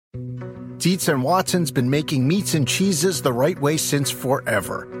Dietz and Watson's been making meats and cheeses the right way since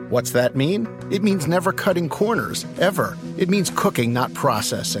forever. What's that mean? It means never cutting corners, ever. It means cooking, not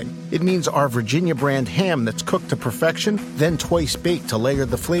processing. It means our Virginia brand ham that's cooked to perfection, then twice baked to layer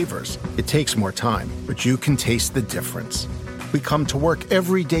the flavors. It takes more time, but you can taste the difference. We come to work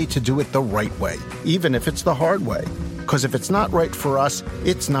every day to do it the right way, even if it's the hard way. Because if it's not right for us,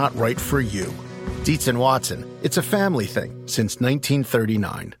 it's not right for you. Dietz and Watson, it's a family thing since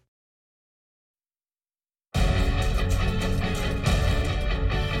 1939.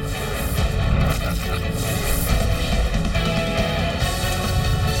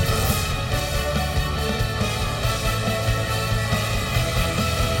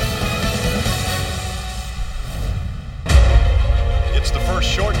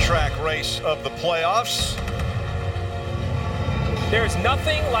 Short track race of the playoffs. There's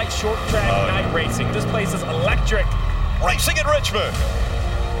nothing like short track night racing. This place is electric. Racing in Richmond.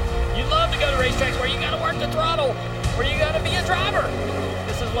 You love to go to racetracks where you got to work the throttle, where you got to be a driver.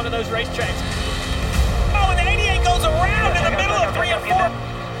 This is one of those racetracks. Oh, and the 88 goes around in the middle of 3 and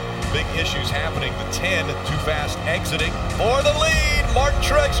 4. Big issues happening. The 10 too fast exiting for the lead. Martin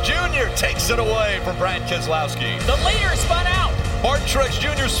Truex Jr. takes it away from Brad Keselowski. The leader spun out. Martin Truex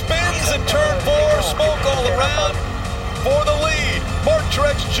Jr. spins in turn 4, smoke all around for the lead. Martin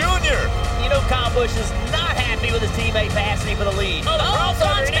Truex Jr. You know Kyle Busch is not happy with his teammate passing him for the lead. Oh, the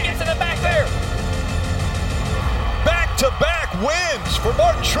crossover, and he gets in the back there. Back-to-back wins for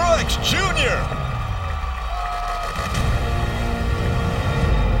Martin Truex Jr.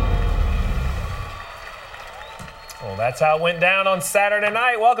 Well, that's how it went down on Saturday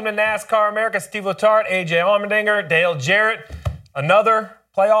night. Welcome to NASCAR America. Steve Letarte, A.J. Allmendinger, Dale Jarrett. Another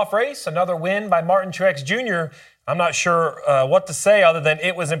playoff race, another win by Martin Truex Jr. I'm not sure what to say other than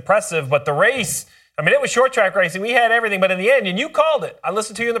it was impressive. But the race, I mean, it was short track racing. We had everything. But in the end, and you called it. I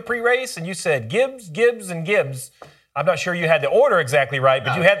listened to you in the pre-race, and you said Gibbs, Gibbs, and Gibbs. I'm not sure you had the order exactly right,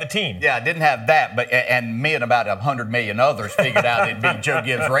 but you had the team. Yeah, I didn't have that, but and me and about 100 million others figured out it'd be Joe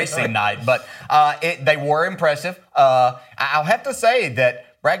Gibbs Racing night. But they were impressive. I'll have to say that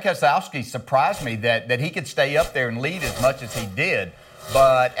Brad Keselowski surprised me that he could stay up there and lead as much as he did.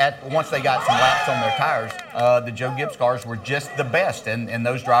 But once they got some laps on their tires, the Joe Gibbs cars were just the best, and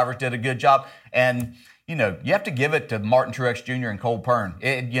those drivers did a good job. And you know, you have to give it to Martin Truex Jr. and Cole Pearn.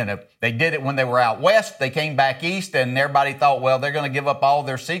 They did it when they were out west. They came back east, and everybody thought, well, they're going to give up all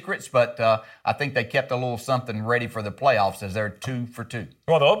their secrets. But I think they kept a little something ready for the playoffs as they're 2 for 2.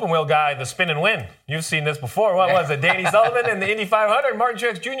 Well, the open wheel guy, the spin and win. You've seen this before. What was it? Danny Sullivan in the Indy 500. Martin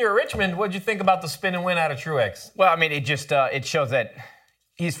Truex Jr. at Richmond. What'd you think about the spin and win out of Truex? Well, I mean, it just it shows that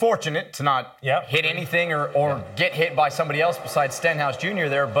he's fortunate to not hit anything or get hit by somebody else besides Stenhouse Jr.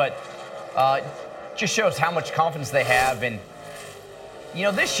 there. But just shows how much confidence they have. And, you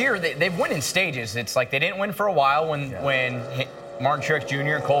know, this year they've won in stages. It's like they didn't win for a while when Martin Truex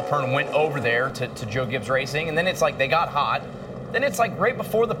Jr. and Cole Pearn went over there to Joe Gibbs Racing. And then it's like they got hot. Then it's like right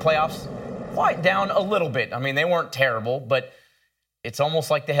before the playoffs, quiet down a little bit. I mean, they weren't terrible, but it's almost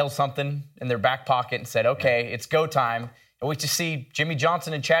like they held something in their back pocket and said, okay, it's go time. And we just see Jimmy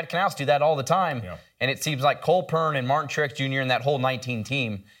Johnson and Chad Knaus do that all the time. Yeah. And it seems like Cole Pearn and Martin Truex Jr. and that whole 19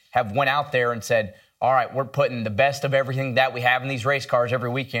 team have went out there and said, all right, we're putting the best of everything that we have in these race cars every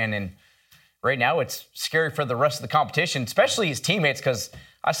weekend. And right now it's scary for the rest of the competition, especially his teammates, because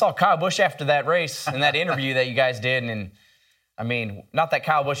I saw Kyle Busch after that race and that interview that you guys did. And, I mean, not that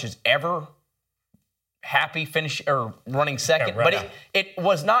Kyle Busch is ever happy finish or running second, but it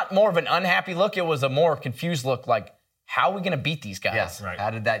was not more of an unhappy look. It was a more confused look, like, how are we going to beat these guys? Yes. Right. How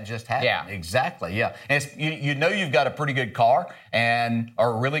did that just happen? Yeah. Exactly, yeah. And you know you've got a pretty good car or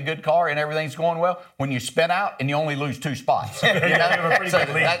a really good car and everything's going well when you spin out and you only lose 2 spots. You know?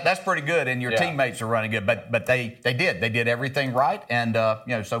 That's pretty good, and your teammates are running good. But they did. They did everything right, and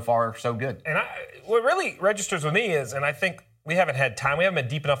so far, so good. And what really registers with me is, and I think we haven't had time, we haven't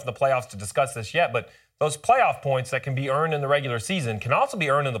been deep enough in the playoffs to discuss this yet, but those playoff points that can be earned in the regular season can also be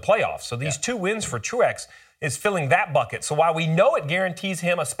earned in the playoffs. So these 2 wins for Truex is filling that bucket. So while we know it guarantees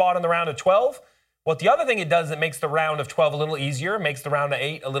him a spot in the round of 12, what the other thing it does is it makes the round of 12 a little easier, makes the round of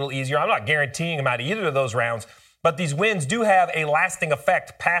 8 a little easier. I'm not guaranteeing him out of either of those rounds, but these wins do have a lasting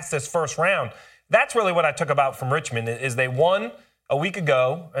effect past this first round. That's really what I took about from Richmond, is they won a week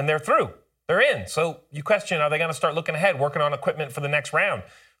ago, and they're through. They're in. So you question, are they going to start looking ahead, working on equipment for the next round?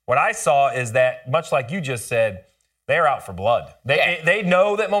 What I saw is that, much like you just said, they're out for blood. They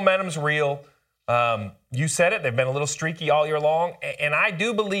know that momentum's real. You said it. They've been a little streaky all year long. And I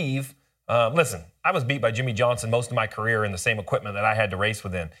do believe, listen, I was beat by Jimmy Johnson most of my career in the same equipment that I had to race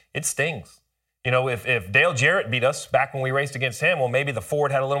within. It stings. if Dale Jarrett beat us back when we raced against him, well, maybe the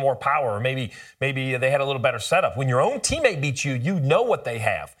Ford had a little more power, or maybe they had a little better setup. When your own teammate beats you, you know what they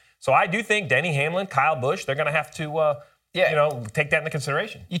have. So I do think Denny Hamlin, Kyle Busch, they're going to have to take that into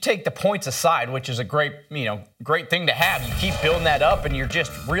consideration. You take the points aside, which is a great thing to have. You keep building that up, and you're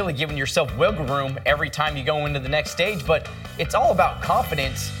just really giving yourself wiggle room every time you go into the next stage. But it's all about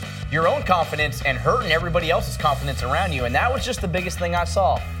confidence, your own confidence, and hurting everybody else's confidence around you. And that was just the biggest thing I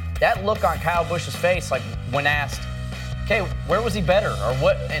saw. That look on Kyle Busch's face, like when asked, okay, where was he better or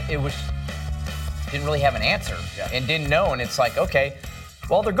what? And didn't really have an answer and didn't know. And it's like, okay,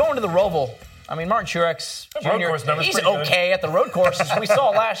 well, they're going to the Roval. I mean, Martin Truex Jr., he's okay at the road courses. We saw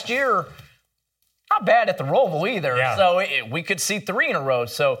last year, not bad at the Roval either. Yeah. So we could see 3 in a row.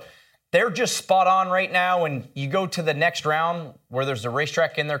 So they're just spot on right now. And you go to the next round where there's a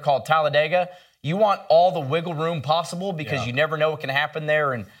racetrack in there called Talladega. You want all the wiggle room possible because you never know what can happen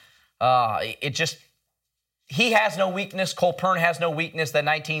there. And he has no weakness. Cole Pearn has no weakness, that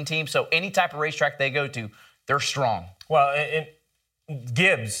 19 team. So any type of racetrack they go to, they're strong. Well,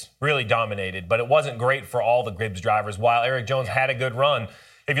 Gibbs really dominated, but it wasn't great for all the Gibbs drivers. While Eric Jones had a good run,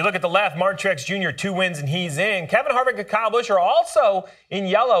 if you look at the left, Martin Truex Jr., 2 wins and he's in. Kevin Harvick and Kyle Busch are also in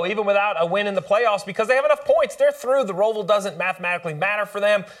yellow, even without a win in the playoffs, because they have enough points. They're through. The Roval doesn't mathematically matter for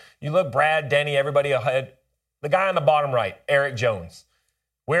them. You look, Brad, Denny, everybody ahead. The guy on the bottom right, Eric Jones.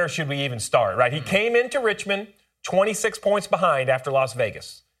 Where should we even start, right? He came into Richmond 26 points behind after Las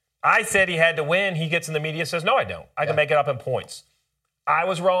Vegas. I said he had to win. He gets in the media, says, no, I don't. I can make it up in points. I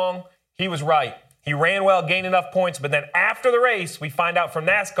was wrong. He was right. He ran well, gained enough points, but then after the race, we find out from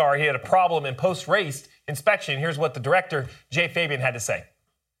NASCAR he had a problem in post-race inspection. Here's what the director, Jay Fabian, had to say.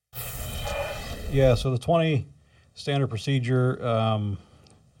 Yeah, so the 20 standard procedure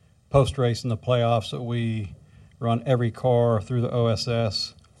post-race in the playoffs that we run every car through the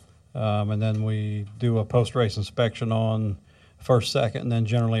OSS, and then we do a post-race inspection on first, second, and then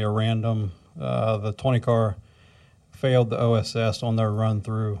generally a random. The 20 car failed the OSS on their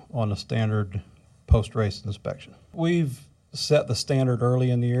run-through on a standard post-race inspection. We've set the standard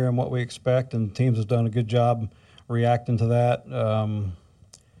early in the year and what we expect, and teams have done a good job reacting to that.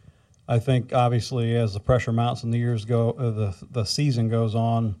 I think, obviously, as the pressure mounts and the years go, the season goes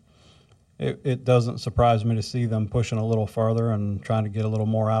on, it doesn't surprise me to see them pushing a little farther and trying to get a little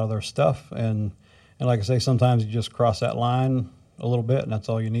more out of their stuff. And like I say, sometimes you just cross that line a little bit, and that's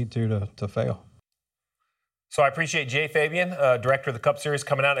all you need to fail. So I appreciate Jay Fabian, director of the Cup Series,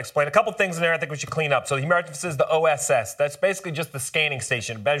 coming out and explain a couple things in there I think we should clean up. So he references the OSS. That's basically just the scanning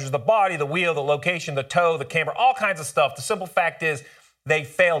station. It measures the body, the wheel, the location, the toe, the camber, all kinds of stuff. The simple fact is they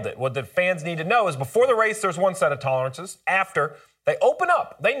failed it. What the fans need to know is before the race, there's one set of tolerances. After, they open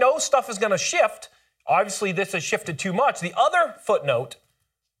up. They know stuff is going to shift. Obviously, this has shifted too much. The other footnote,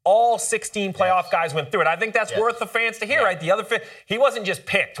 all 16 playoff guys went through it. I think that's worth the fans to hear, right? The other, he wasn't just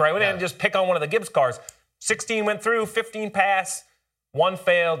picked, right? We didn't just pick on one of the Gibbs cars. 16 went through, 15 passed, 1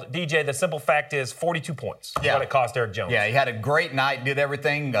 failed. DJ, the simple fact is 42 points. Yeah. What it cost Eric Jones. Yeah, he had a great night, did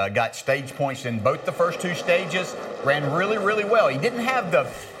everything, got stage points in both the first 2 stages, ran really, really well. He didn't have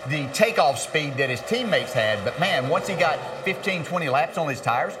the takeoff speed that his teammates had, but man, once he got 15, 20 laps on his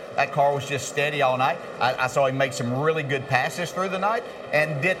tires, that car was just steady all night. I saw him make some really good passes through the night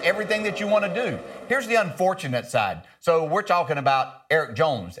and did everything that you want to do. Here's the unfortunate side. So we're talking about Eric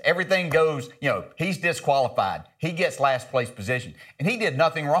Jones. Everything goes, he's disqualified. He gets last place position. And he did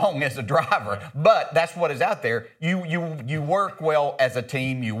nothing wrong as a driver, but that's what is out there. You work well as a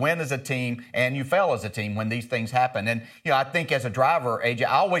team, you win as a team, and you fail as a team when these things happen. And, I think as a driver, AJ,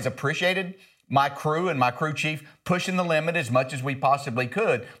 I always appreciated my crew and my crew chief pushing the limit as much as we possibly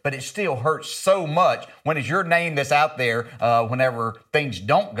could, but it still hurts so much when it's your name that's out there whenever things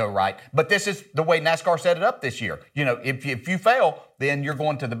don't go right. But this is the way NASCAR set it up this year. If you fail, then you're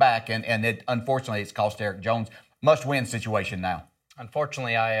going to the back, and unfortunately it's cost Eric Jones. Must-win situation now.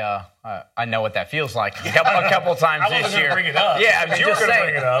 Unfortunately, I know what that feels like a couple times this year. I wasn't going to bring it up. Yeah, I mean, just saying,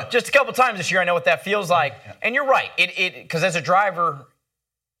 bring it up. Just a couple times this year, I know what that feels like. And you're right. Because as a driver,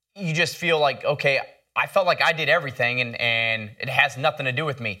 you just feel like, okay, I felt like I did everything, and it has nothing to do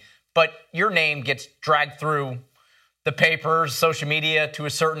with me. But your name gets dragged through the papers, social media to a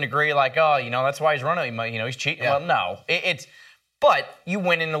certain degree, like, oh, that's why he's running. He's cheating. Yeah. Well, no, but you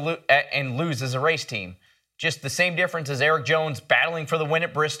win and lose as a race team. Just the same difference as Eric Jones battling for the win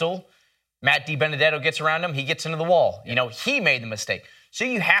at Bristol. Matt DiBenedetto gets around him. He gets into the wall. He made the mistake. So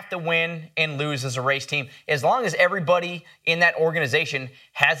you have to win and lose as a race team. As long as everybody in that organization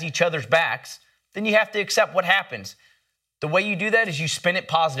has each other's backs, then you have to accept what happens. The way you do that is you spin it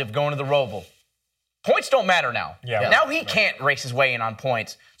positive going to the Roval. Points don't matter now. Yeah. Now he can't race his way in on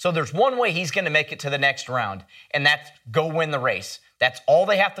points. So there's one way he's going to make it to the next round, and that's go win the race. That's all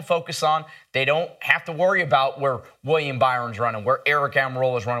they have to focus on. They don't have to worry about where William Byron's running, where Eric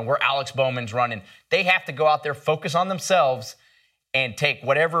Almirola's running, where Alex Bowman's running. They have to go out there, focus on themselves, and take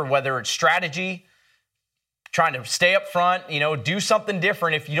whether it's strategy, trying to stay up front, do something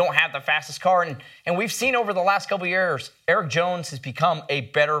different if you don't have the fastest car. And we've seen over the last couple of years, Eric Jones has become a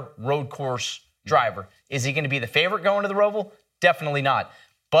better road course driver. Is he going to be the favorite going to the Roval? Definitely not.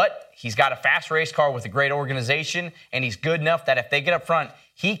 But he's got a fast race car with a great organization, and he's good enough that if they get up front,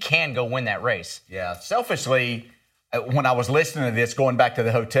 he can go win that race. Yeah, selfishly, when I was listening to this, going back to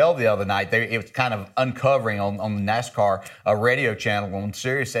the hotel the other night, it was kind of uncovering on the NASCAR radio channel on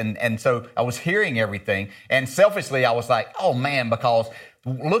Sirius, and so I was hearing everything, and selfishly, I was like, oh man, because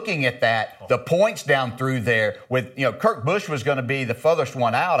looking at that, the points down through there with, Kurt Busch was going to be the furthest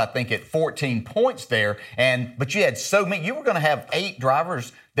one out, I think at 14 points there, but you had so many, you were going to have 8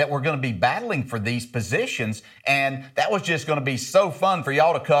 drivers that were going to be battling for these positions, and that was just going to be so fun for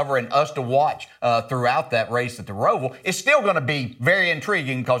y'all to cover and us to watch throughout that race at the Roval. It's still going to be very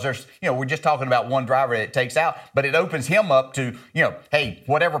intriguing because there's, we're just talking about one driver that it takes out, but it opens him up to, hey,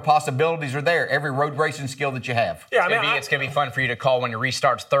 whatever possibilities are there, every road racing skill that you have. Yeah, it's going to be fun for you to call when your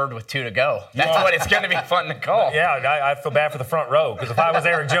restart's third with 2 to go. That's what it's going to be fun to call. Yeah, I feel bad for the front row because if I was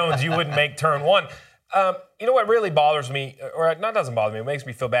Eric Jones, you wouldn't make turn 1. You know what really bothers me, or not doesn't bother me, it makes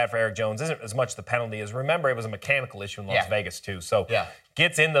me feel bad for Eric Jones, isn't as much the penalty as, remember, it was a mechanical issue in Las Vegas too. So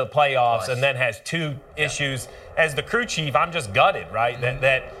gets into the playoffs and then has 2 issues. As the crew chief, I'm just gutted, right? Mm-hmm.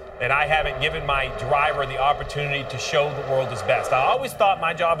 That I haven't given my driver the opportunity to show the world his best. I always thought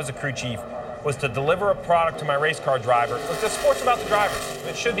my job as a crew chief was to deliver a product to my race car driver. Look, the sport's about the drivers.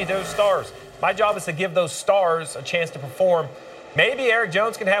 It should be those stars. My job is to give those stars a chance to perform. Maybe Eric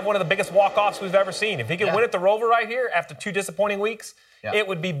Jones can have one of the biggest walk-offs we've ever seen. If he can win at the Roval right here after 2 disappointing weeks, it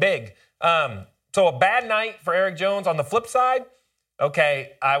would be big. So a bad night for Eric Jones. On the flip side,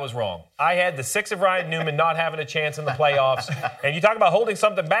 okay, I was wrong. I had the 6 of Ryan Newman not having a chance in the playoffs. And you talk about holding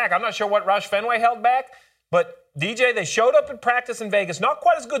something back. I'm not sure what Roush Fenway held back, but DJ, they showed up in practice in Vegas, not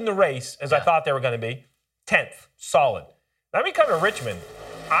quite as good in the race as I thought they were going to be. 10th, solid. Now we come to Richmond.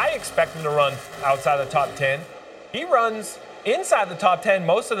 I expect him to run outside the top 10. He runs inside the top 10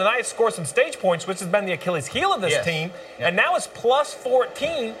 most of the night, scores some stage points, which has been the Achilles heel of this team. And now it's plus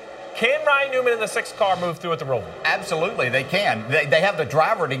 14. Can Ryan Newman in the 6th car move through at the Roval? Absolutely, they can. They have the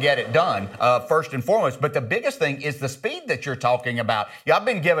driver to get it done, first and foremost. But the biggest thing is the speed that you're talking about. I've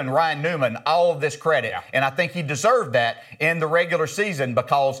been giving Ryan Newman all of this credit, and I think he deserved that in the regular season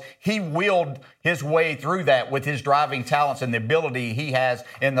because he wheeled his way through that with his driving talents and the ability he has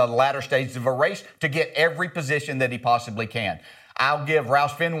in the latter stages of a race to get every position that he possibly can. I'll give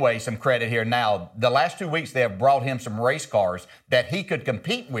Roush Fenway some credit here now. The last 2 weeks, they have brought him some race cars that he could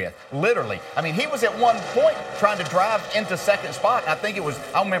compete with, literally. I mean, he was at one point trying to drive into 2nd spot. And I think I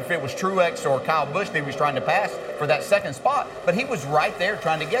don't remember if it was Truex or Kyle Busch that he was trying to pass for that 2nd spot. But he was right there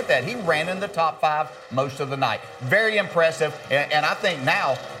trying to get that. He ran in the top 5 most of the night. Very impressive. And I think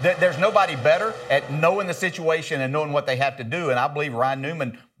now that there's nobody better at knowing the situation and knowing what they have to do. And I believe Ryan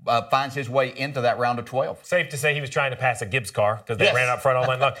Newman finds his way into that round of 12. Safe to say he was trying to pass a Gibbs car because they ran up front all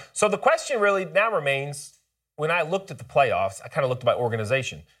night long. So the question really now remains, when I looked at the playoffs, I kind of looked at my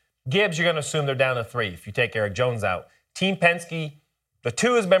organization. Gibbs, you're going to assume they're down to 3 if you take Eric Jones out. Team Penske, the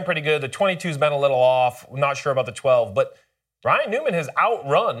 2 has been pretty good. The 22 has been a little off. I'm not sure about the 12. But Ryan Newman has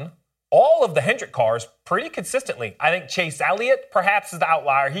outrun all of the Hendrick cars pretty consistently. I think Chase Elliott perhaps is the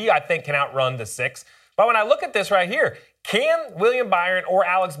outlier. He, I think, can outrun the 6. But when I look at this right here, can William Byron or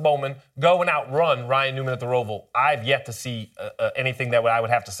Alex Bowman go and outrun Ryan Newman at the Roval? I've yet to see anything that I would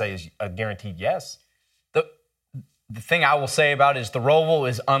have to say is a guaranteed yes. The thing I will say about it is the Roval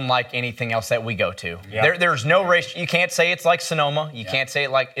is unlike anything else that we go to. Yeah. There's no race. You can't say it's like Sonoma. You can't say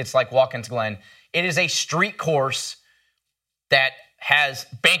it's like Watkins Glen. It is a street course that has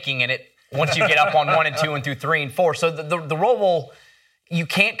banking in it once you get up on 1 and 2 and through 3 and 4. So the Roval, you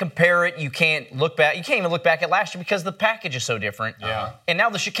can't compare it. You can't look back. You can't even look back at last year because the package is so different. Yeah. And now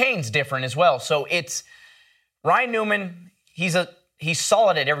the chicane's different as well. So it's Ryan Newman. He's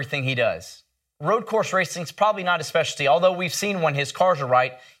solid at everything he does. Road course racing's probably not his specialty, although we've seen when his cars are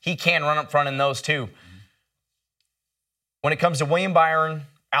right, he can run up front in those too. When it comes to William Byron,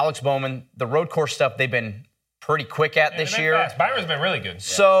 Alex Bowman, the road course stuff they've been pretty quick at this year. Fast. Byron's been really good.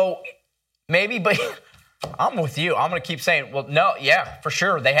 So maybe, but I'm with you. I'm going to keep saying, well, no, yeah, for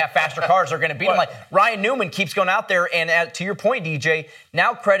sure. They have faster cars. They're going to beat them. Like Ryan Newman keeps going out there, and to your point, DJ,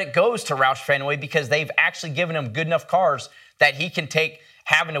 now credit goes to Roush Fenway because they've actually given him good enough cars that he can take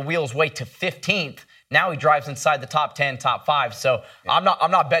having to wheel his way to 15th Now he drives inside the top 10, top 5. So I'm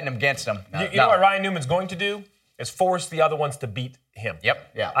not betting against him. You know what Ryan Newman's going to do is force the other ones to beat him.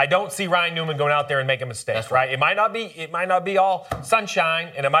 Yep. Yeah. I don't see Ryan Newman going out there and making mistakes. That's right. It might not be all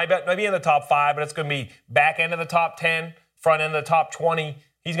sunshine, and it might be in the top 5, but it's going to be back end of the top 10, front end of the top 20.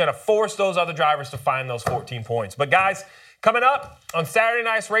 He's going to force those other drivers to find those 14 points. But guys, coming up on Saturday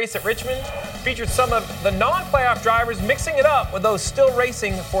night's race at Richmond, featured some of the non-playoff drivers mixing it up with those still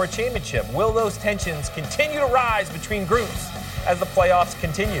racing for a championship. Will those tensions continue to rise between groups as the playoffs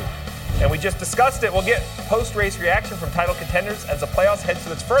continue? And we just discussed it. We'll get post-race reaction from title contenders as the playoffs heads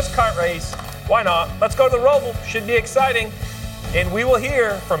to its first kart race. Why not? Let's go to the Roval. Should be exciting. And we will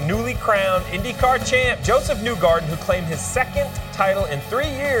hear from newly crowned IndyCar champ Josef Newgarden, who claimed his second title in 3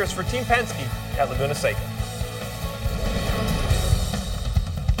 years for Team Penske at Laguna Seca.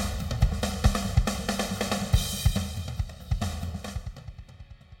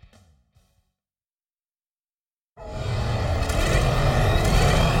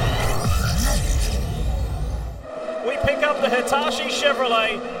 Hitachi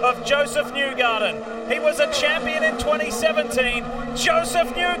Chevrolet of Josef Newgarden. He was a champion in 2017. Josef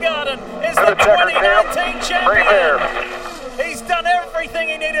Newgarden is the 2019 champion. He's done everything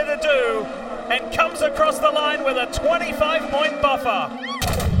he needed to do and comes across the line with a 25-point buffer.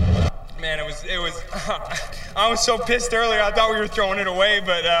 Man, it was. I was so pissed earlier. I thought we were throwing it away,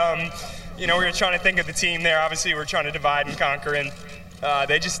 but we were trying to think of the team there. Obviously, we're trying to divide and conquer, and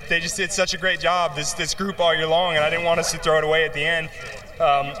they just did such a great job, this group all year long, and I didn't want us to throw it away at the end,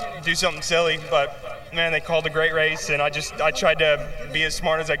 do something silly. But man, they called a great race, and I tried to be as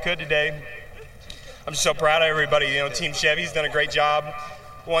smart as I could today. I'm just so proud of everybody. Team Chevy's done a great job.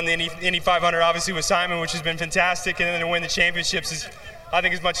 Won the Indy 500 obviously with Simon, which has been fantastic, and then to win the championships is, I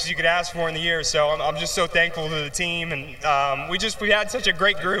think, as much as you could ask for in the year. So I'm just so thankful to the team, and we had such a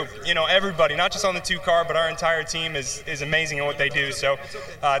great group. Everybody, not just on the 2-car, but our entire team is amazing at what they do. So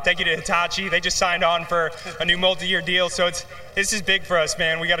thank you to Hitachi. They just signed on for a new multi-year deal, so this is big for us,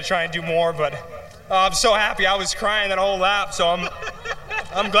 man. We got to try and do more, but I'm so happy. I was crying that whole lap, so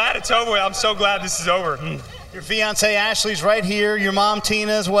I'm glad it's over. I'm so glad this is over. Your fiance Ashley's right here. Your mom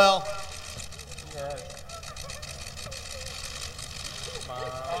Tina as well.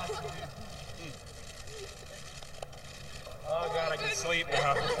 Sleep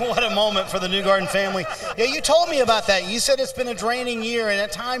now. What a moment for the Newgarden family. Yeah, you told me about that. You said it's been a draining year, and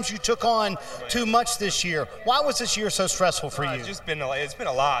at times you took on too much this year. Why was this year so stressful for you? It's been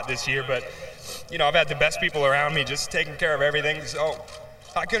a lot this year, but I've had the best people around me just taking care of everything. So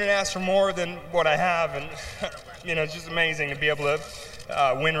I couldn't ask for more than what I have, and it's just amazing to be able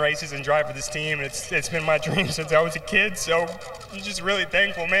to win races and drive for this team. It's been my dream since I was a kid. So I'm just really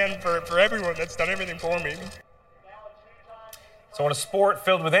thankful, man, for everyone that's done everything for me. So in a sport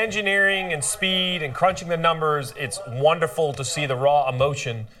filled with engineering and speed and crunching the numbers, it's wonderful to see the raw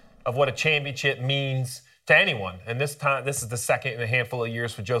emotion of what a championship means to anyone. And this is the second in a handful of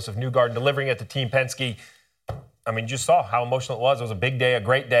years for Josef Newgarden, delivering it to Team Penske. I mean, you just saw how emotional it was. It was a big day, a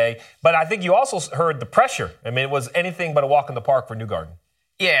great day. But I think you also heard the pressure. I mean, it was anything but a walk in the park for Newgarden.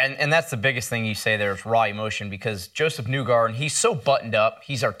 Yeah, and that's the biggest thing you say there is raw emotion, because Josef Newgarden, he's so buttoned up.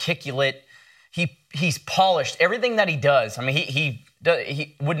 He's articulate. He's polished. Everything that he does, I mean, he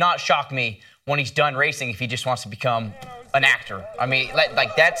would not shock me when he's done racing if he just wants to become an actor. I mean,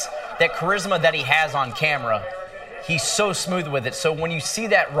 like that's that charisma that he has on camera. He's so smooth with it. So when you see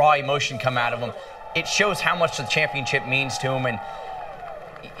that raw emotion come out of him, it shows how much the championship means to him. And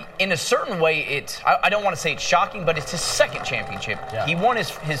in a certain way, I don't want to say it's shocking, but it's his second championship. Yeah. He won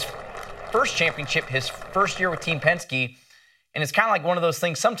his first championship his first year with Team Penske. And it's kind of like one of those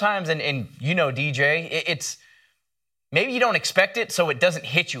things sometimes, and DJ, it's maybe you don't expect it, so it doesn't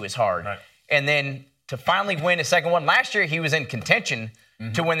hit you as hard. Right. And then to finally win a second one, last year he was in contention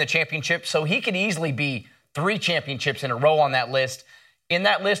to win the championship, so he could easily be 3 championships in a row on that list. In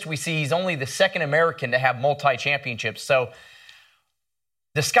that list, we see he's only the second American to have multi-championships, so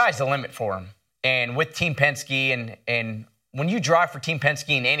the sky's the limit for him. And with Team Penske and when you drive for Team Penske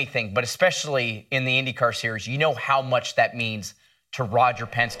in anything, but especially in the IndyCar Series, you know how much that means to Roger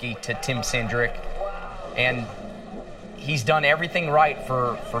Penske, to Tim Cindric. And he's done everything right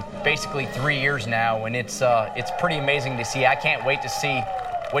for basically 3 years now, and it's pretty amazing to see. I can't wait to see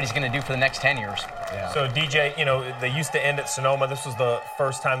what he's going to do for the next 10 years. Yeah. So, DJ, they used to end at Sonoma. This was the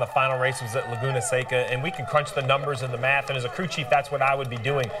first time the final race was at Laguna Seca, and we can crunch the numbers and the math, and as a crew chief, that's what I would be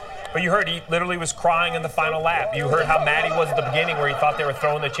doing. But you heard he literally was crying in the final lap. You heard how mad he was at the beginning where he thought they were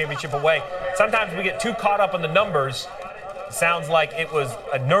throwing the championship away. Sometimes we get too caught up in the numbers sounds like it was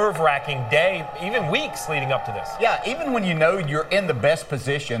a nerve-wracking day, even weeks leading up to this. Yeah, even when you know you're in the best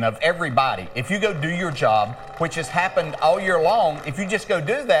position of everybody, if you go do your job, which has happened all year long, if you just go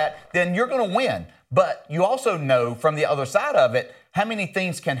do that, then you're going to win. But you also know from the other side of it how many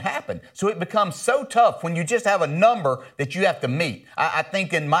things can happen. So it becomes so tough when you just have a number that you have to meet. I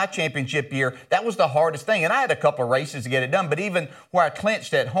think in my championship year, that was the hardest thing. And I had a couple of races to get it done. But even where I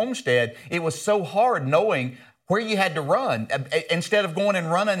clinched at Homestead, it was so hard knowing where you had to run instead of going and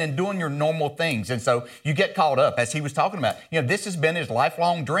running and doing your normal things. And so you get caught up, as he was talking about. This has been his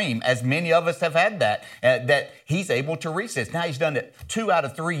lifelong dream, as many of us have had that he's able to reach this. Now he's done it 2 out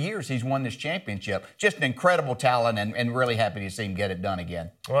of 3 years. He's won this championship. Just an incredible talent and really happy to see him get it done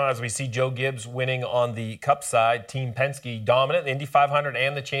again. Well, as we see Joe Gibbs winning on the Cup side, Team Penske dominant, the Indy 500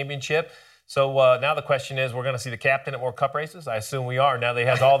 and the championship. So now the question is, we're going to see the captain at more Cup races? I assume we are. Now that he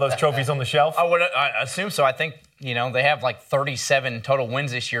has all those trophies on the shelf. I assume so. I think, they have like 37 total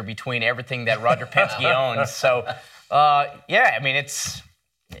wins this year between everything that Roger Penske owns. So,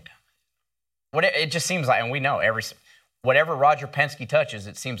 it just seems like, and we know whatever Roger Penske touches,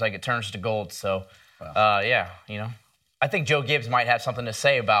 it seems like it turns to gold. So, I think Joe Gibbs might have something to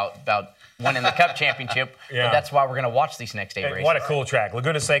say about winning the Cup championship. Yeah. But that's why we're going to watch these next 8 races. What a cool track.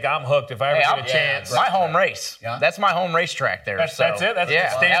 Laguna Seca, I'm hooked. If I ever get a chance. My home race. Yeah. That's my home race track there. That's it? That's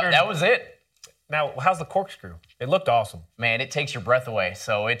the standard. That was it. Now, how's the corkscrew? It looked awesome. Man, it takes your breath away.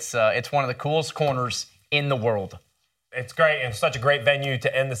 So it's one of the coolest corners in the world. It's great, and such a great venue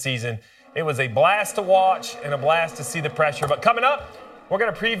to end the season. It was a blast to watch and a blast to see the pressure. But coming up, we're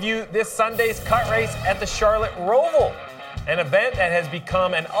going to preview this Sunday's cut race at the Charlotte Roval, an event that has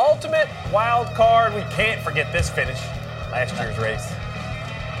become an ultimate wild card. We can't forget this finish, last year's race.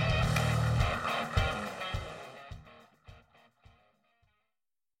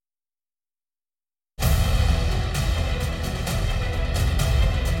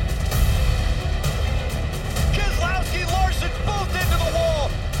 Keselowski, Larson, both into the wall.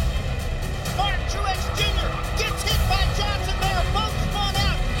 Martin Truex Jr. gets hit by Johnson there. Both spun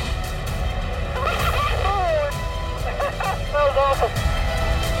out. That was awesome.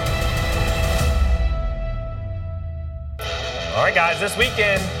 All right, guys, this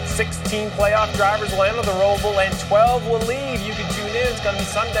weekend, 16 playoff drivers will enter the Roval and 12 will leave. You can tune in. It's going to be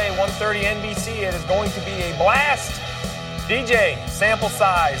Sunday, 1:30 NBC. It is going to be a blast. DJ, sample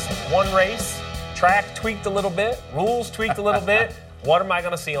size, one race, track tweaked a little bit, rules tweaked a little bit. What am I going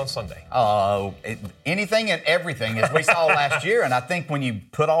to see on Sunday? Anything and everything, as we saw last year. And I think when you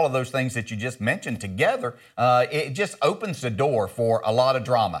put all of those things that you just mentioned together, it just opens the door for a lot of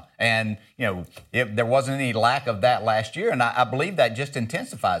drama. And, there wasn't any lack of that last year. And I believe that just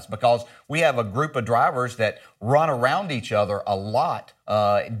intensifies because we have a group of drivers that run around each other a lot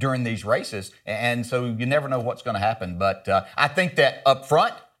during these races. And so you never know what's going to happen. But I think that up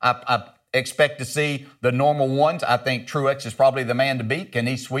front, I expect to see the normal ones. I think Truex is probably the man to beat. Can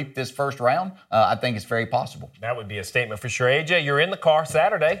he sweep this first round? I think it's very possible. That would be a statement for sure. AJ, you're in the car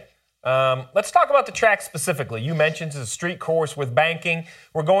Saturday. Let's talk about the track specifically. You mentioned it's a street course with banking.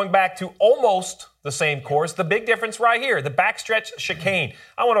 We're going back to almost the same course. The big difference right here, the backstretch chicane.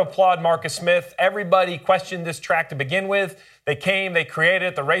 I want to applaud Marcus Smith. Everybody questioned this track to begin with. They came, they created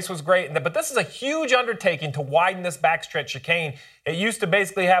it, the race was great. But this is a huge undertaking to widen this backstretch chicane. It used to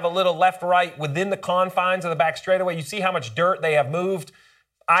basically have a little left-right within the confines of the back straightaway. You see how much dirt they have moved.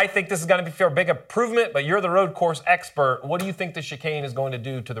 I think this is going to be for a big improvement, but you're the road course expert. What do you think the chicane is going to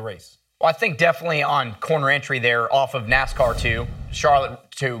do to the race? Well, I think definitely on corner entry there off of NASCAR 2, Charlotte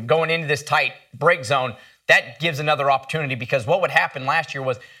 2, going into this tight break zone, that gives another opportunity because what would happen last year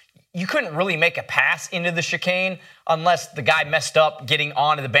was you couldn't really make a pass into the chicane unless the guy messed up getting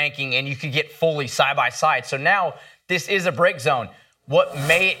onto the banking and you could get fully side by side. So now this is a break zone. What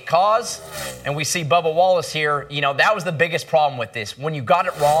may it cause? And we see Bubba Wallace here. That was the biggest problem with this. When you got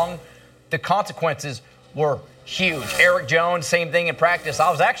it wrong, the consequences were huge. Eric Jones, same thing in practice. I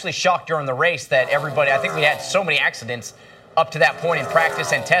was actually shocked during the race that I think we had so many accidents up to that point in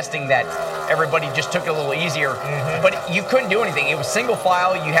practice and testing that everybody just took it a little easier. Mm-hmm. But you couldn't do anything. It was single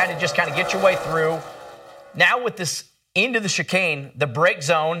file. You had to just kind of get your way through. Now with this into the chicane, the brake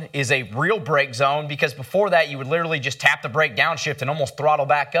zone is a real brake zone because before that you would literally just tap the brake downshift and almost throttle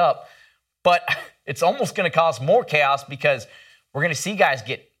back up. But it's almost going to cause more chaos because we're going to see guys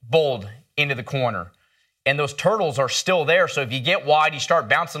get bowled into the corner. And those turtles are still there. So if you get wide, you start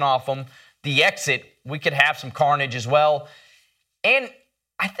bouncing off them. The exit, we could have some carnage as well. And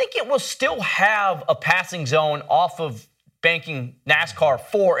I think it will still have a passing zone off of banking NASCAR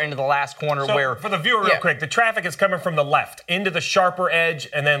 4 into the last corner. So where for the viewer, real quick, the traffic is coming from the left into the sharper edge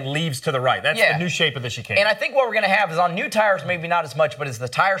and then leaves to the right. That's the new shape of the chicane. And I think what we're going to have is on new tires, maybe not as much, but as the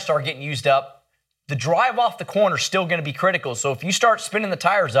tires start getting used up, the drive off the corner is still going to be critical. So if you start spinning the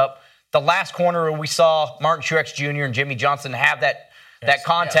tires up, the last corner where we saw Martin Truex Jr. and Jimmy Johnson have that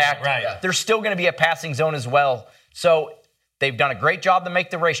contact, there's still going to be a passing zone as well. So they've done a great job to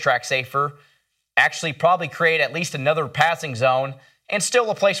make the racetrack safer, actually probably create at least another passing zone, and still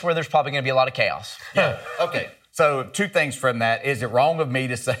a place where there's probably going to be a lot of chaos. Yeah. Okay. So 2 things from that. Is it wrong of me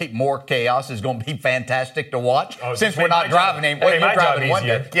to say more chaos is going to be fantastic to watch since we're not driving anymore? We're driving one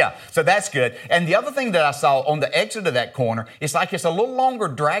day. Yeah, so that's good. And the other thing that I saw on the exit of that corner, it's like it's a little longer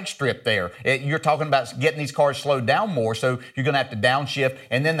drag strip there. You're talking about getting these cars slowed down more, so you're going to have to downshift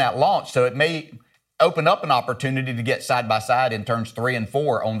and then that launch. So it may open up an opportunity to get side by side in turns 3 and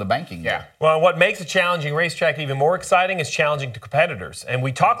 4 on the banking. Yeah. Well, what makes a challenging racetrack even more exciting is challenging to competitors. And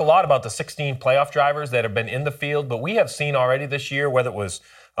we talk a lot about the 16 playoff drivers that have been in the field, but we have seen already this year, whether it was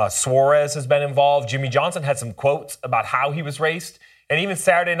Suarez has been involved, Jimmy Johnson had some quotes about how he was raced, and even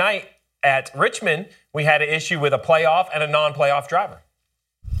Saturday night at Richmond, we had an issue with a playoff and a non-playoff driver.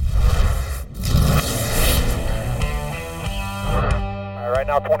 Right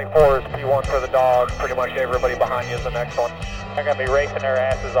now, 24 is P1 for the dog. Pretty much everybody behind you is the next one. They're going to be racing their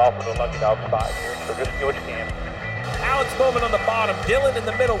asses off of the lucky dog spot here, so just do what you can. Alex Bowman on the bottom, Dylan in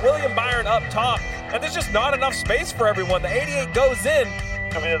the middle, William Byron up top. And there's just not enough space for everyone. The 88 goes in.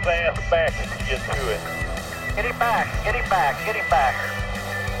 Come his ass back as he gets to it. Get him back, get him back, get him back.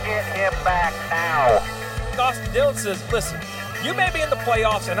 Get him back now. Austin Dillon says, listen, you may be in the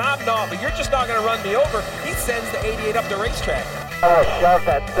playoffs and I'm not, but you're just not going to run me over. He sends the 88 up the racetrack. Oh, shove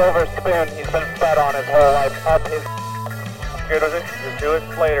that silver spoon he's been fed on his whole life up his good with it. Just do it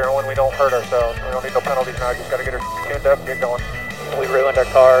later when we don't hurt ourselves. We don't need no penalties now. Just got to get her tuned up and get going. We ruined our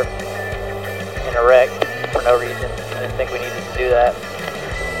car in a wreck for no reason. I didn't think we needed to do that.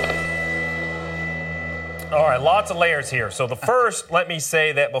 All right, lots of layers here. So the first, let me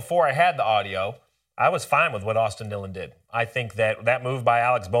say that before I had the audio, I was fine with what Austin Dillon did. I think that move by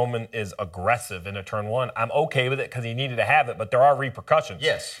Alex Bowman is aggressive into turn 1. I'm okay with it because he needed to have it, but there are repercussions.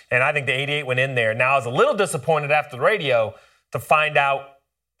 Yes. And I think the 88 went in there. Now, I was a little disappointed after the radio to find out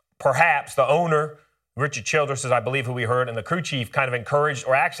perhaps the owner, Richard Childress, is I believe who we heard, and the crew chief kind of encouraged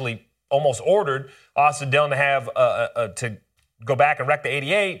or actually almost ordered Austin Dillon to have to go back and wreck the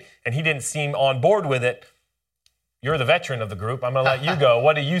 88, and he didn't seem on board with it. You're the veteran of the group. I'm going to let you go.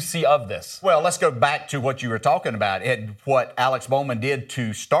 What do you see of this? Well, let's go back to what you were talking about. What Alex Bowman did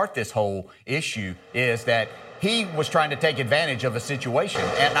to start this whole issue is that he was trying to take advantage of a situation.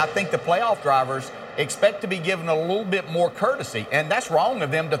 And I think the playoff drivers expect to be given a little bit more courtesy. And that's wrong of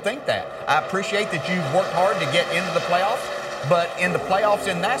them to think that. I appreciate that you've worked hard to get into the playoffs. But in the playoffs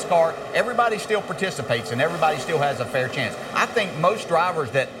in NASCAR, everybody still participates and everybody still has a fair chance. I think most drivers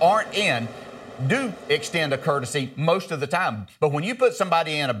that aren't in do extend a courtesy most of the time. But when you put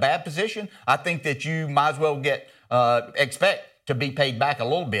somebody in a bad position, I think that you might as well expect to be paid back a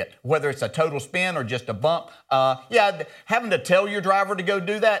little bit, whether it's a total spin or just a bump. Having to tell your driver to go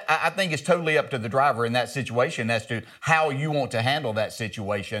do that, I think is totally up to the driver in that situation as to how you want to handle that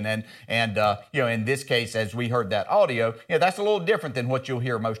situation. And in this case, as we heard that audio, that's a little different than what you'll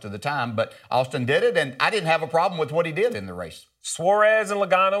hear most of the time. But Austin did it, and I didn't have a problem with what he did in the race. Suarez and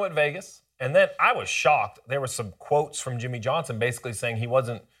Logano at Vegas. And then I was shocked. There were some quotes from Jimmy Johnson basically saying he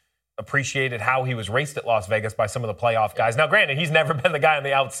wasn't appreciated how he was raced at Las Vegas by some of the playoff guys. Now, granted, he's never been the guy on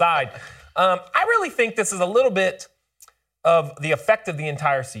the outside. I really think this is a little bit of the effect of the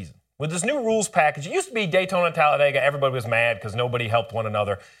entire season. With this new rules package, it used to be Daytona and Talladega, everybody was mad because nobody helped one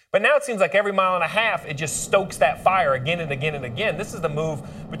another. But now it seems like every mile and a half, it just stokes that fire again and again and again. This is the move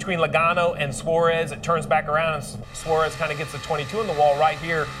between Logano and Suarez. It turns back around, and Suarez kind of gets the 22 in the wall right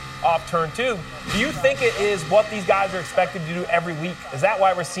here off turn 2. Do you think it is what these guys are expected to do every week? Is that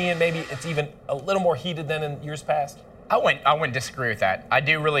why we're seeing maybe it's even a little more heated than in years past? I wouldn't disagree with that. I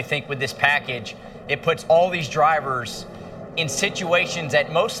do really think with this package, it puts all these drivers in situations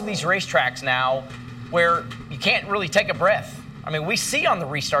at most of these racetracks now where you can't really take a breath. I mean, we see on the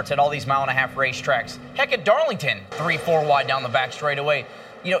restarts at all these mile-and-a-half racetracks. Heck, at Darlington, 3-4 wide down the back straightaway.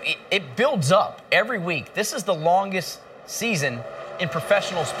 It builds up every week. This is the longest season in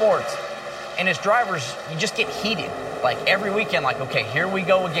professional sports. And as drivers, you just get heated. Like every weekend, okay, here we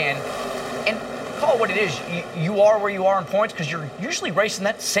go again. And call it what it is. You are where you are in points because you're usually racing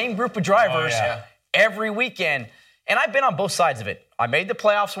that same group of drivers every weekend. And I've been on both sides of it. I made the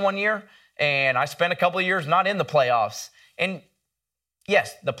playoffs one year, and I spent a couple of years not in the playoffs. And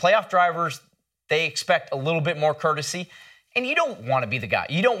yes, the playoff drivers, they expect a little bit more courtesy. And you don't want to be the guy.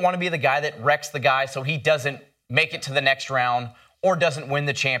 You don't want to be the guy that wrecks the guy so he doesn't make it to the next round or doesn't win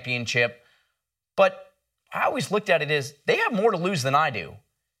the championship. But I always looked at it as they have more to lose than I do.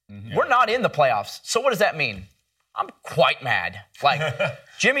 Mm-hmm. We're not in the playoffs. So what does that mean? I'm quite mad. Like,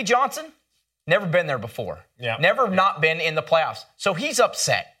 Jimmy Johnson, never been there before. Never not been in the playoffs. So he's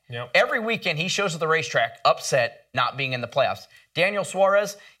upset. Every weekend he shows at the racetrack upset not being in the playoffs. Daniel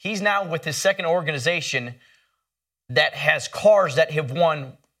Suarez, he's now with his second organization that has cars that have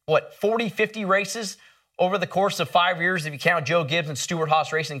won, 40, 50 races over the course of 5 years, if you count Joe Gibbs and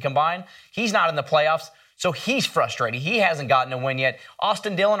Stewart-Haas Racing combined. He's not in the playoffs, so he's frustrated. He hasn't gotten a win yet.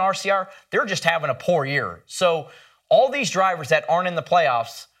 Austin Dillon, RCR, they're just having a poor year. So all these drivers that aren't in the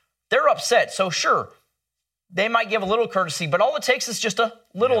playoffs, they're upset. So sure, they might give a little courtesy, but all it takes is just a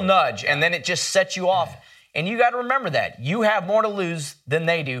little nudge, and then it just sets you off. And you got to remember that. You have more to lose than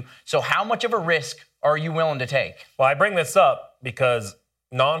they do, so how much of a risk are you willing to take? Well, I bring this up because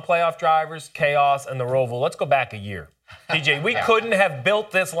non-playoff drivers, chaos, and the Roval, let's go back a year. DJ, we couldn't have built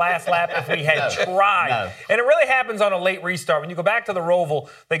this last lap if we had tried. No. And it really happens on a late restart. When you go back to the Roval,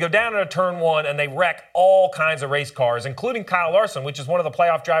 they go down into turn one and they wreck all kinds of race cars, including Kyle Larson, which is one of the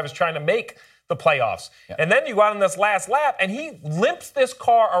playoff drivers trying to make the playoffs. And then you go out on this last lap and he limps this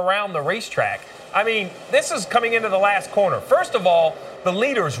car around the racetrack. I mean, this is coming into the last corner. First of all, the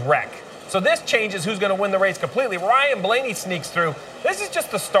leaders wreck. So this changes who's going to win the race completely. Ryan Blaney sneaks through. This is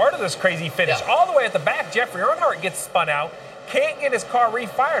just the start of this crazy finish. All the way at the back, Jeffrey Earnhardt gets spun out, can't get his car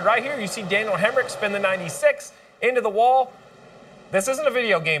refired. Right here, you see Daniel Hemrick spin the 96 into the wall. This isn't a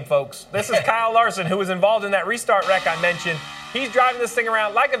video game, folks. This is Kyle Larson, who was involved in that restart wreck I mentioned. He's driving this thing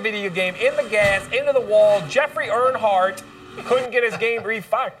around like a video game, in the gas, into the wall. Jeffrey Earnhardt couldn't get his game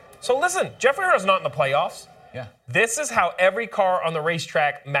refired. So listen, Jeffrey Earnhardt's not in the playoffs. This is how every car on the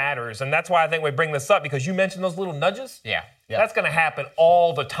racetrack matters, and that's why I think we bring this up, because you mentioned those little nudges. That's going to happen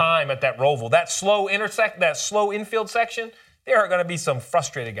all the time at that Roval. That slow infield section, there are going to be some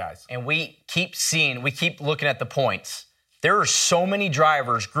frustrated guys. And we keep looking at the points. There are so many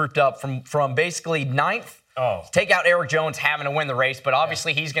drivers grouped up from basically ninth. Take out Eric Jones having to win the race, but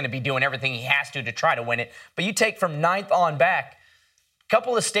obviously he's going to be doing everything he has to try to win it. But you take from ninth on back, a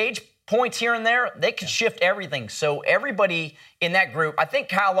couple of stage points here and there, they could shift everything. So everybody in that group, I think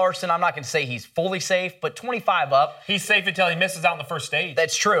Kyle Larson, I'm not going to say he's fully safe, but 25 up. He's safe until he misses out in the first stage.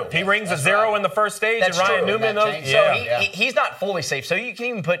 That's true. If he rings a zero in the first stage, and Ryan Newman knows. So he's not fully safe. So you can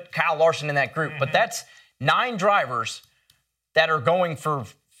even put Kyle Larson in that group. But that's 9 drivers that are going for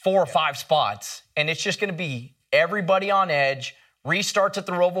 4 or 5 spots. And it's just going to be everybody on edge. Restarts at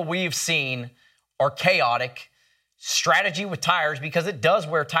the Roval we've seen are chaotic. Strategy with tires, because it does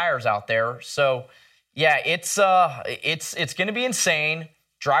wear tires out there. So, yeah, it's going to be insane.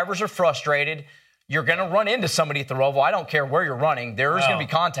 Drivers are frustrated. You're going to run into somebody at the Roval. I don't care where you're running. There is going to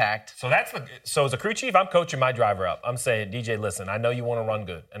be contact. So as a crew chief, I'm coaching my driver up. I'm saying, DJ, listen, I know you want to run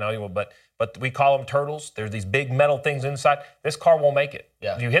good. I know you will, but we call them turtles. There's these big metal things inside. This car won't make it.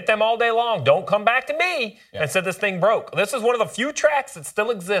 If you hit them all day long, don't come back to me and say this thing broke. This is one of the few tracks that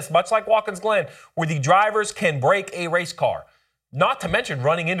still exists, much like Watkins Glen, where the drivers can break a race car. Not to mention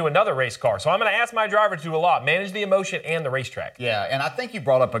running into another race car. So I'm going to ask my driver to do a lot, manage the emotion and the racetrack. Yeah, and I think you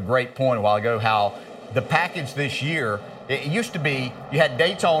brought up a great point a while ago, how the package this year, it used to be you had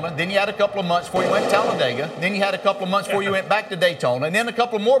Daytona, then you had a couple of months before you went to Talladega, then you had a couple of months before you went back to Daytona, and then a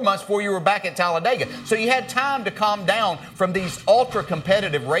couple of more months before you were back at Talladega. So you had time to calm down from these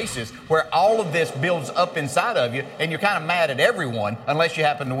ultra-competitive races where all of this builds up inside of you, and you're kind of mad at everyone unless you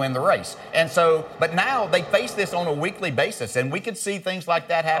happen to win the race. And so, but now they face this on a weekly basis, and we could see things like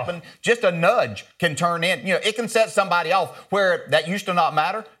that happen. Just a nudge can turn in, it can set somebody off where that used to not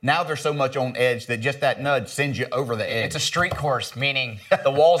matter. Now they're so much on edge that just that nudge sends you over the edge. It's a street course, meaning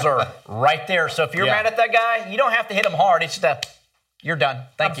the walls are right there. So if you're mad at that guy, you don't have to hit him hard. It's just you're done.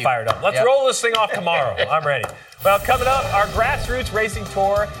 Thank you. I'm fired up. Let's roll this thing off tomorrow. I'm ready. Well, coming up, our grassroots racing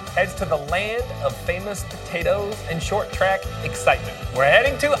tour heads to the land of famous potatoes and short track excitement. We're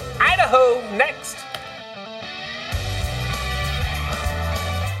heading to Idaho next.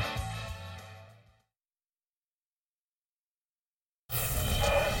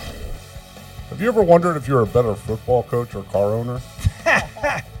 Have you ever wondered if you're a better football coach or car owner?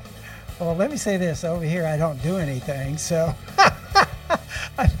 Well, let me say this. Over here, I don't do anything, so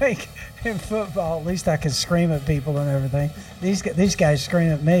I think in football, at least I can scream at people and everything. These guys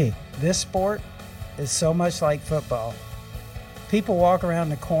scream at me. This sport is so much like football. People walk around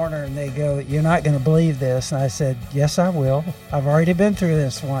the corner and they go, "You're not going to believe this." And I said, "Yes, I will. I've already been through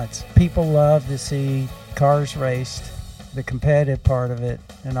this once." People love to see cars raced, the competitive part of it,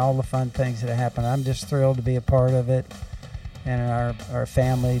 and all the fun things that happen. I'm just thrilled to be a part of it. and our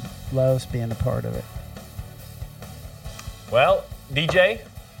family loves being a part of it. Well, DJ,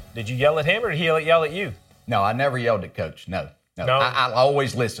 did you yell at him or did he yell at you? No, I never yelled at Coach. No. I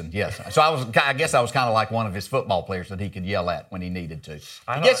always listened, yes. So I guess I was kind of like one of his football players that he could yell at when he needed to.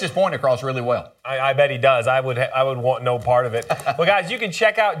 He gets his point across really well. I bet he does. I would want no part of it. Well, guys, you can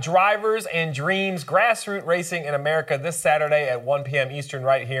check out Drivers and Dreams Grassroots Racing in America this Saturday at 1 p.m. Eastern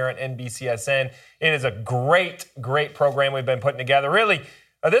right here on NBCSN. It is a great program we've been putting together. Really,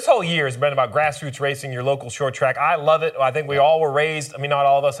 this whole year has been about grassroots racing, your local short track. I love it. I think we all were raised. I mean, not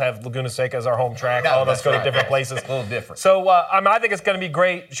all of us have Laguna Seca as our home track. All of us go to different places. A little different. So, I think it's going to be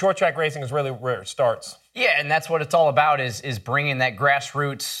great. Short track racing is really where it starts. Yeah, and that's what it's all about is bringing that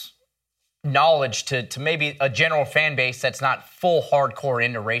grassroots knowledge to maybe a general fan base that's not full hardcore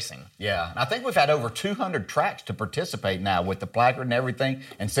into racing. Yeah, and I think we've had over 200 tracks to participate now with the placard and everything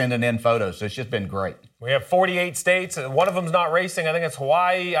and sending in photos. So it's just been great. We have 48 states. One of them's not racing. I think it's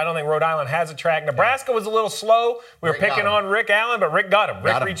Hawaii. I don't think Rhode Island has a track. Nebraska was a little slow. We were picking on Rick Allen, but Rick got him.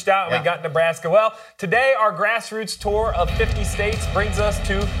 Rick reached out, and we got Nebraska. Well, today our grassroots tour of 50 states brings us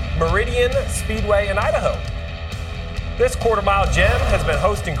to Meridian Speedway in Idaho. This quarter-mile gem has been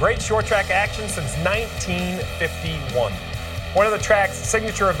hosting great short track action since 1951. One of the track's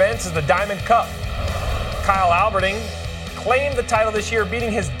signature events is the Diamond Cup. Kyle Alberting claimed the title this year,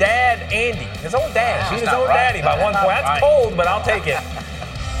 beating his dad, Andy. His own dad. Beat his own daddy by 1 point. That's cold, but I'll take it.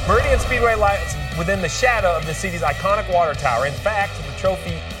 Meridian Speedway lies within the shadow of the city's iconic water tower. In fact, the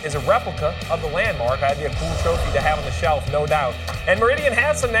trophy is a replica of the landmark. That'd be a cool trophy to have on the shelf, no doubt. And Meridian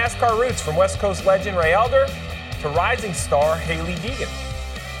has some NASCAR roots, from West Coast legend Ray Elder to rising star Hailie Deegan.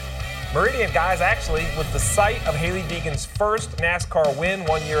 Meridian, guys, actually was the site of Hailie Deegan's first NASCAR win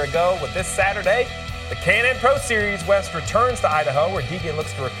 1 year ago. With this Saturday, the Can-Am Pro Series West returns to Idaho, where Deegan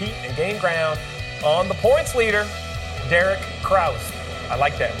looks to repeat and gain ground on the points leader, Derek Kraus. I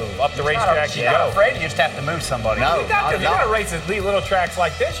like that move. Up the racetrack you go. You're not afraid you just have to move somebody. No, you got to race at little tracks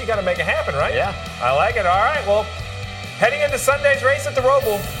like this. You got to make it happen, right? Yeah. I like it. All right, well, heading into Sunday's race at the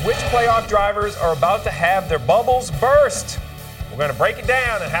Roval, which playoff drivers are about to have their bubbles burst? We're going to break it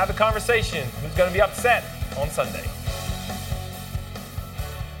down and have the conversation. Who's going to be upset on Sunday?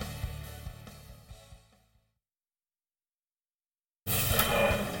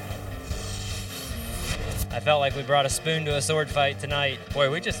 I felt like we brought a spoon to a sword fight tonight. Boy,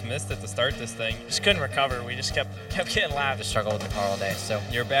 we just missed it to start this thing. Just couldn't recover. We just kept getting lapped. Just struggled with the car all day. So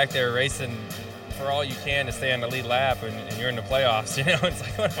you're back there racing for all you can to stay on the lead lap, and you're in the playoffs. You know, it's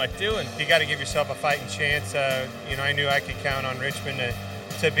like, what am I doing? You got to give yourself a fighting chance. I knew I could count on Richmond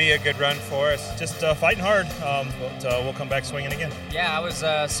to be a good run for us. Just fighting hard. But we'll come back swinging again. Yeah, I was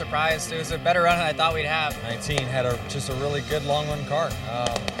surprised. It was a better run than I thought we'd have. 19 had just a really good long run car.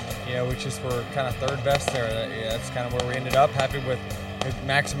 We just were kind of third best there. That's kind of where we ended up. Happy with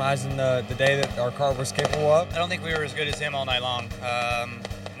maximizing the day that our car was capable of. I don't think we were as good as him all night long.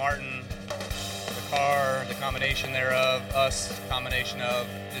 Martin, the car, the combination thereof, us, combination of,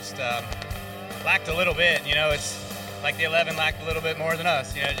 just lacked a little bit. It's like the 11 lacked a little bit more than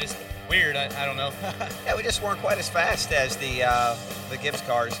us. Just weird. I don't know. Yeah, we just weren't quite as fast as the Gibbs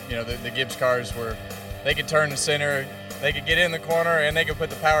cars. The Gibbs cars they could turn the center, they could get in the corner, and they could put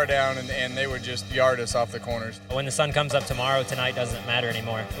the power down, and they would just yard us off the corners. When the sun comes up tomorrow, tonight doesn't matter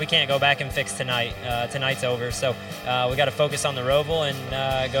anymore. We can't go back and fix tonight. Tonight's over, so we got to focus on the Roval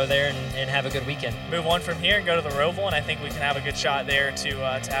and go there and have a good weekend. Move on from here and go to the Roval, and I think we can have a good shot there to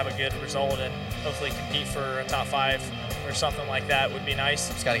have a good result and hopefully compete for a top 5 or something like that would be nice.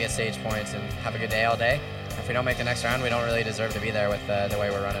 Just got to get stage points and have a good day all day. If we don't make the next round, we don't really deserve to be there with the way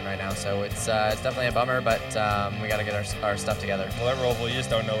we're running right now. So it's definitely a bummer, but we got to get our stuff together. Well, at Roval, you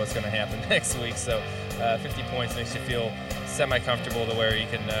just don't know what's going to happen next week. So 50 points makes you feel semi-comfortable to where you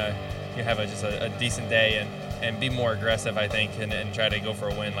can you have just a decent day and be more aggressive, I think, and try to go for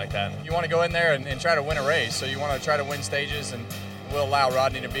a win like that. You want to go in there and try to win a race. So you want to try to win stages, and we'll allow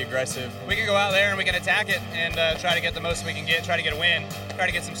Rodney to be aggressive. We can go out there and we can attack it and try to get the most we can get, try to get a win, try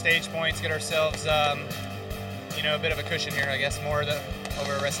to get some stage points, get ourselves a bit of a cushion here, I guess, more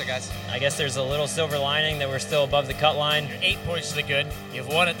over the rest of the guys. I guess there's a little silver lining that we're still above the cut line. 8 points is the good. You've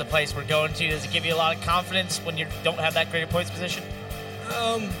won at the place we're going to. Does it give you a lot of confidence when you don't have that great points position?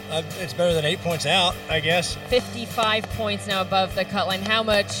 It's better than 8 points out, I guess. 55 points now above the cut line. How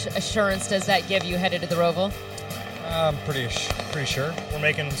much assurance does that give you headed to the Roval? I'm pretty sure. We're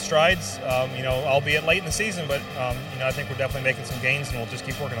making strides, albeit late in the season, but, I think we're definitely making some gains, and we'll just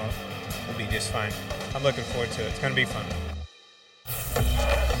keep working on it. We'll be just fine. I'm looking forward to it. It's going to be fun.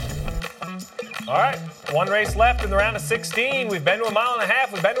 All right, one race left in the round of 16. We've been to a mile and a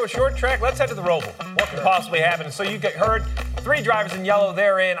half. We've been to a short track. Let's head to the Roval. What could possibly happen? And so you heard 3 drivers in yellow,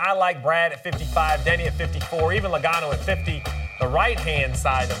 they're in. I like Brad at 55, Denny at 54, even Logano at 50. The right-hand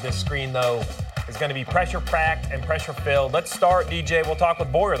side of this screen, though, is going to be pressure-packed and pressure-filled. Let's start, DJ. We'll talk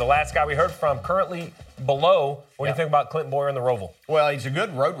with Bowyer, the last guy we heard from, currently below. What do you think about Clinton Bowyer in the Roval? Well, he's a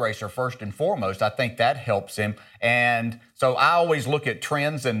good road racer, first and foremost. I think that helps him. And so I always look at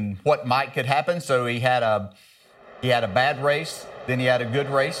trends and what could happen. So he had a bad race, then he had a good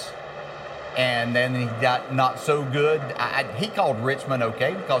race, and then he got not so good. He called Richmond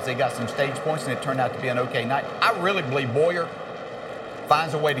okay because they got some stage points, and it turned out to be an okay night. I really believe Bowyer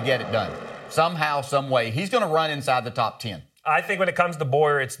finds a way to get it done. Somehow, some way. He's going to run inside the top 10. I think when it comes to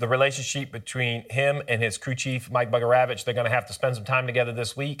Bowyer, it's the relationship between him and his crew chief, Mike Bugaravich. They're going to have to spend some time together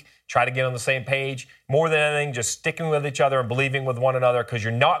this week, try to get on the same page. More than anything, just sticking with each other and believing with one another, because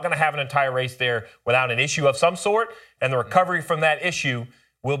you're not going to have an entire race there without an issue of some sort, and the recovery from that issue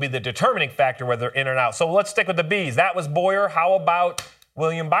will be the determining factor whether they're in or out. So let's stick with the Bs. That was Bowyer. How about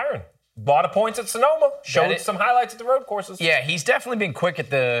William Byron? A lot of points at Sonoma. Showed some highlights at the road courses. Yeah, he's definitely been quick at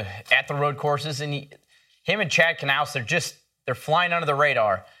the road courses, and him and Chad Knaus, they're flying under the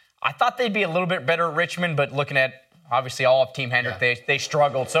radar. I thought they'd be a little bit better at Richmond, but looking at obviously all of Team Hendrick, they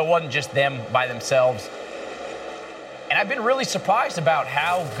struggled. So it wasn't just them by themselves. And I've been really surprised about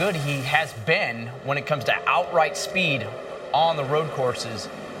how good he has been when it comes to outright speed on the road courses.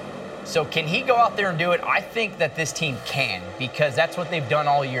 So can he go out there and do it? I think that this team can, because that's what they've done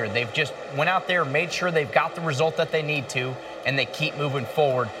all year. They've just went out there, made sure they've got the result that they need to, and they keep moving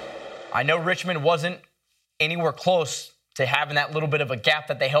forward. I know Richmond wasn't anywhere close to having that little bit of a gap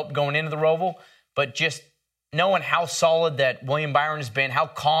that they helped going into the Roval, but just knowing how solid that William Byron has been, how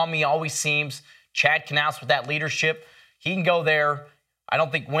calm he always seems, Chad Knaus with that leadership, he can go there. I don't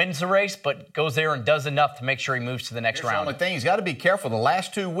think wins the race, but goes there and does enough to make sure he moves to the next round. The only thing, he's got to be careful. The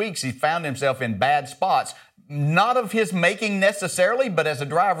last 2 weeks, he found himself in bad spots. Not of his making necessarily, but as a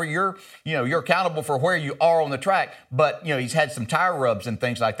driver, you're accountable for where you are on the track. But, he's had some tire rubs and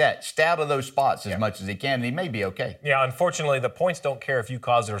things like that. Stay out of those spots as much as he can, and he may be okay. Yeah, unfortunately, the points don't care if you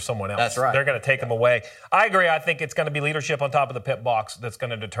cause it or someone else. That's right. They're going to take them away. I agree. I think it's going to be leadership on top of the pit box that's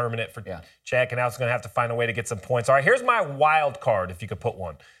going to determine it for Chad Knaus. Is going to have to find a way to get some points. All right, here's my wild card, if you could put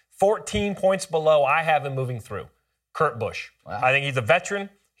one. 14 points below, I have him moving through. Kurt Busch. Wow. I think he's a veteran.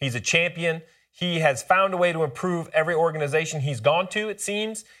 He's a champion. He has found a way to improve every organization he's gone to, it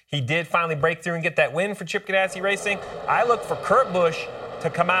seems. He did finally break through and get that win for Chip Ganassi Racing. I look for Kurt Busch to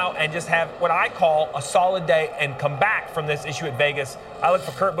come out and just have what I call a solid day and come back from this issue at Vegas. I look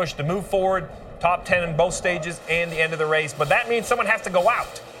for Kurt Busch to move forward, top 10 in both stages and the end of the race. But that means someone has to go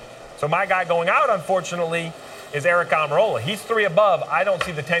out. So my guy going out, unfortunately, is Eric Almirola. He's 3 above. I don't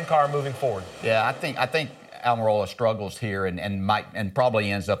see the 10 car moving forward. Yeah, I think Almirola struggles here and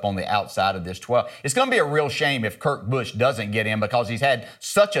probably ends up on the outside of this 12. It's going to be a real shame if Kurt Busch doesn't get in, because he's had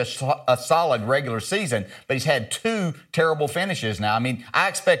such a solid regular season, but he's had 2 terrible finishes now. I mean, I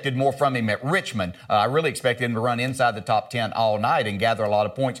expected more from him at Richmond. I really expected him to run inside the top 10 all night and gather a lot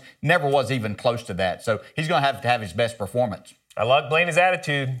of points. Never was even close to that. So he's going to have his best performance. I like Blaney's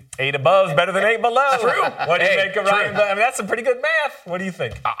attitude. 8 above is better than 8 below. True. What do you make of Ryan? I mean, that's some pretty good math. What do you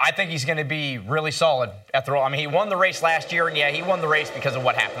think? I think he's going to be really solid at the roll. I mean, he won the race last year, and he won the race because of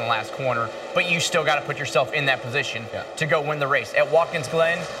what happened in the last corner. But you still got to put yourself in that position to go win the race. At Watkins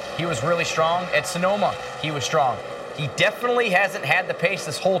Glen, he was really strong. At Sonoma, he was strong. He definitely hasn't had the pace.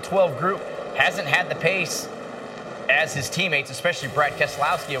 This whole 12 group hasn't had the pace as his teammates, especially Brad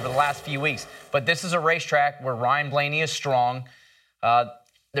Keselowski, over the last few weeks. But this is a racetrack where Ryan Blaney is strong.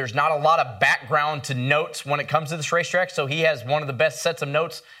 There's not a lot of background to notes when it comes to this racetrack, so he has one of the best sets of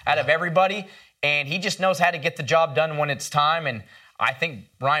notes out of everybody, and he just knows how to get the job done when it's time. And I think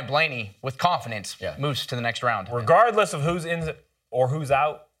Ryan Blaney, with confidence, moves to the next round. Regardless of who's in or who's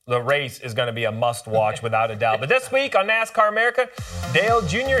out, the race is going to be a must-watch without a doubt. But this week on NASCAR America, Dale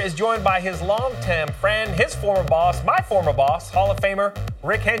Jr. is joined by his long-time friend, his former boss, my former boss, Hall of Famer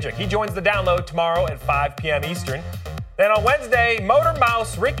Rick Hendrick. He joins the download tomorrow at 5 p.m. Eastern. Then on Wednesday, Motor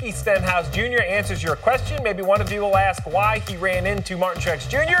Mouse Ricky Stenhouse Jr. answers your question. Maybe one of you will ask why he ran into Martin Truex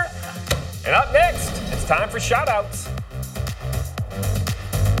Jr. And up next, it's time for shout-outs.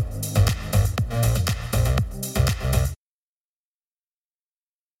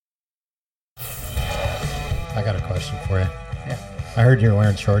 I got a question for you. Yeah. I heard you were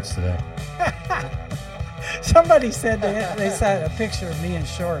wearing shorts today. Somebody said they saw a picture of me in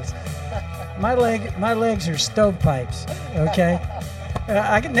shorts. My legs are stovepipes, okay?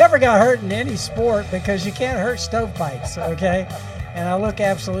 I never got hurt in any sport because you can't hurt stovepipes, okay? And I look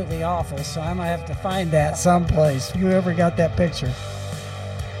absolutely awful, so I'm going to have to find that someplace. Whoever got that picture.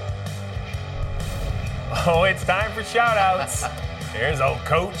 Oh, it's time for shout-outs. Here's old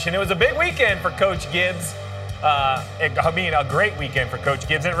Coach, and it was a big weekend for Coach Gibbs. A great weekend for Coach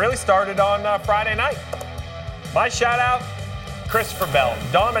Gibbs. It really started on Friday night. My shout-out, Christopher Bell.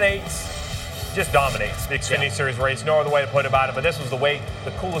 Just dominates the Xfinity Series race. No other way to put it about it, but this was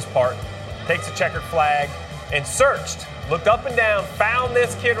the coolest part. Takes a checkered flag and searched, looked up and down, found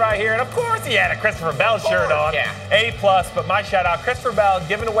this kid right here, and of course he had a Christopher Bell shirt on. Yeah. A+, but my shout-out, Christopher Bell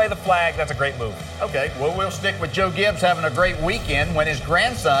giving away the flag. That's a great move. Okay, well, we'll stick with Joe Gibbs having a great weekend when his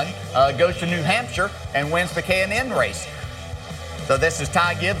grandson goes to New Hampshire and wins the K&N race. So this is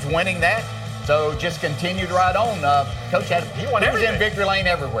Ty Gibbs winning that. So just continue to ride on. Coach he was in victory lane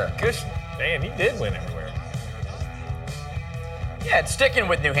everywhere. Gosh, damn, he did win everywhere. Yeah, it's sticking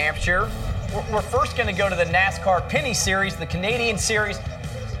with New Hampshire. We're first going to go to the NASCAR Penny Series, the Canadian Series.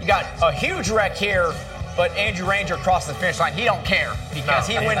 You got a huge wreck here, but Andrew Ranger crossed the finish line. He don't care because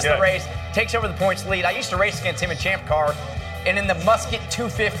he wins the race, takes over the points lead. I used to race against him in Champ Car, and in the Musket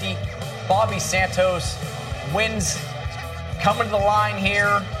 250, Bobby Santos wins, coming to the line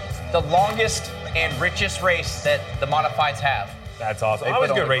here, the longest and richest race that the Modifieds have. That's awesome. They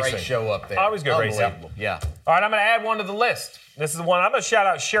Always put good on a racing. great show up there. Always good racing. Unbelievable. Yeah. All right, I'm going to add one to the list. This is the one. I'm going to shout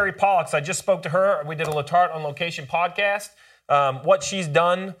out Sherry Pollux. I just spoke to her. We did a Letarte on Location podcast. What she's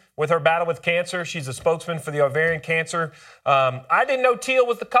done with her battle with cancer. She's a spokesman for the ovarian cancer. I didn't know teal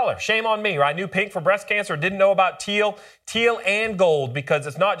was the color. Shame on me. I knew pink for breast cancer. Didn't know about teal and gold, because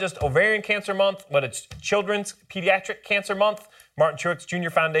it's not just ovarian cancer month, but it's children's pediatric cancer month. Martin Truex Jr.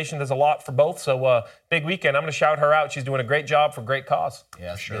 Foundation does a lot for both. So big weekend. I'm going to shout her out. She's doing a great job for great cause.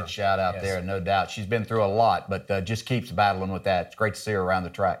 Yeah, good shout out there, no doubt. She's been through a lot, but just keeps battling with that. It's great to see her around the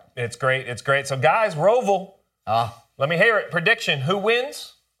track. It's great. It's great. So, guys, Roval. Let me hear it. Prediction. Who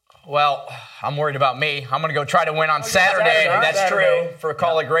wins? Well, I'm worried about me. I'm going to go try to win on Saturday. That's true for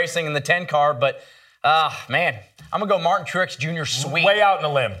Kaulig Racing in the 10 car. But, man, I'm going to go Martin Truex Jr. sweep. Way out in the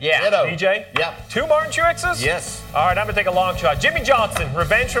limb. Yeah. DJ? Yep. 2 Martin Truexes? Yes. All right, I'm going to take a long shot. Jimmy Johnson,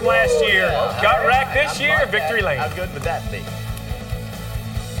 revenge from last year. Yeah. Got wrecked this year, victory lane. How good would that be?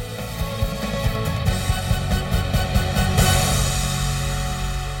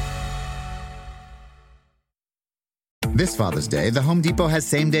 This Father's Day, the Home Depot has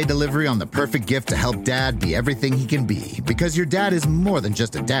same-day delivery on the perfect gift to help Dad be everything he can be. Because your dad is more than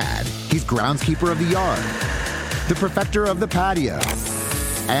just a dad. He's groundskeeper of the yard, the perfecter of the patio,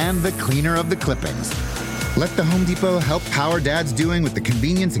 and the cleaner of the clippings. Let the Home Depot help power Dad's doing with the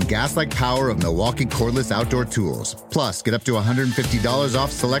convenience and gas-like power of Milwaukee cordless outdoor tools. Plus, get up to $150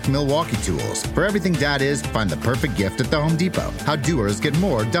 off select Milwaukee tools. For everything Dad is, find the perfect gift at the Home Depot. How doers get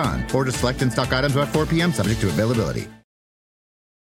more done. Order select in-stock items by 4 p.m. subject to availability.